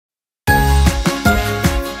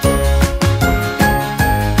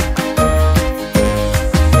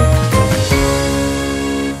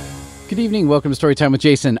evening. Welcome to Storytime with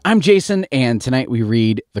Jason. I'm Jason, and tonight we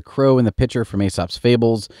read The Crow and the Pitcher from Aesop's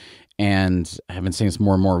Fables. And I have been saying this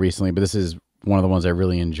more and more recently, but this is one of the ones I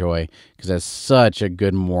really enjoy because it has such a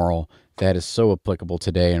good moral that is so applicable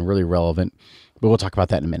today and really relevant. But we'll talk about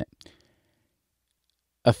that in a minute.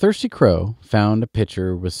 A thirsty crow found a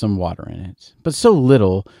pitcher with some water in it, but so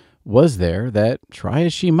little was there that, try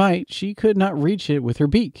as she might, she could not reach it with her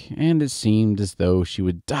beak, and it seemed as though she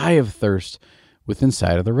would die of thirst within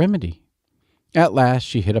sight of the remedy. At last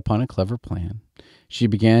she hit upon a clever plan. She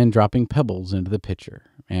began dropping pebbles into the pitcher,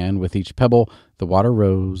 and with each pebble the water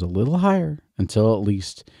rose a little higher until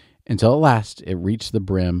at last it reached the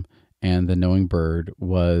brim, and the knowing bird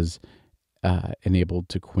was enabled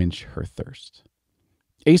to quench her thirst.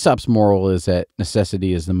 Aesop's moral is that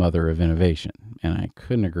necessity is the mother of innovation, and I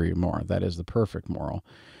couldn't agree more. That is the perfect moral.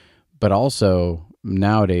 But also,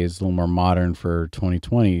 nowadays, a little more modern for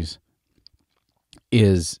 2020s,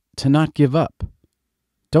 is to not give up.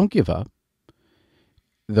 Don't give up.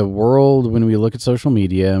 The world, when we look at social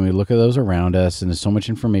media and we look at those around us and there's so much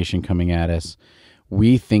information coming at us,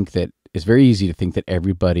 we think that it's very easy to think that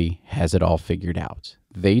everybody has it all figured out.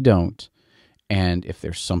 They don't. And if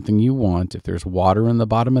there's something you want, if there's water in the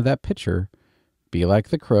bottom of that pitcher, be like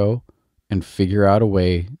the crow and figure out a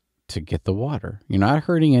way to get the water. You're not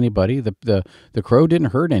hurting anybody. The crow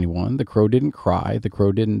didn't hurt anyone. The crow didn't cry. The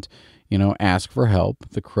crow didn't, ask for help.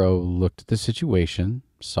 The crow looked at the situation,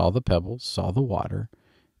 saw the pebbles, saw the water,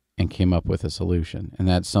 and came up with a solution. And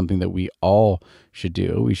that's something that we all should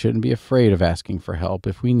do. We shouldn't be afraid of asking for help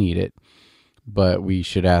if we need it, but we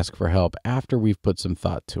should ask for help after we've put some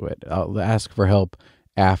thought to it. Ask for help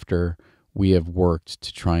after we have worked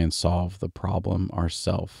to try and solve the problem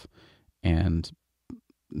ourselves and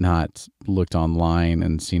not looked online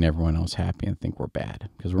and seen everyone else happy and think we're bad,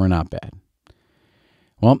 because we're not bad.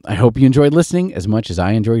 Well, I hope you enjoyed listening as much as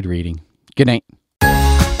I enjoyed reading. Good night.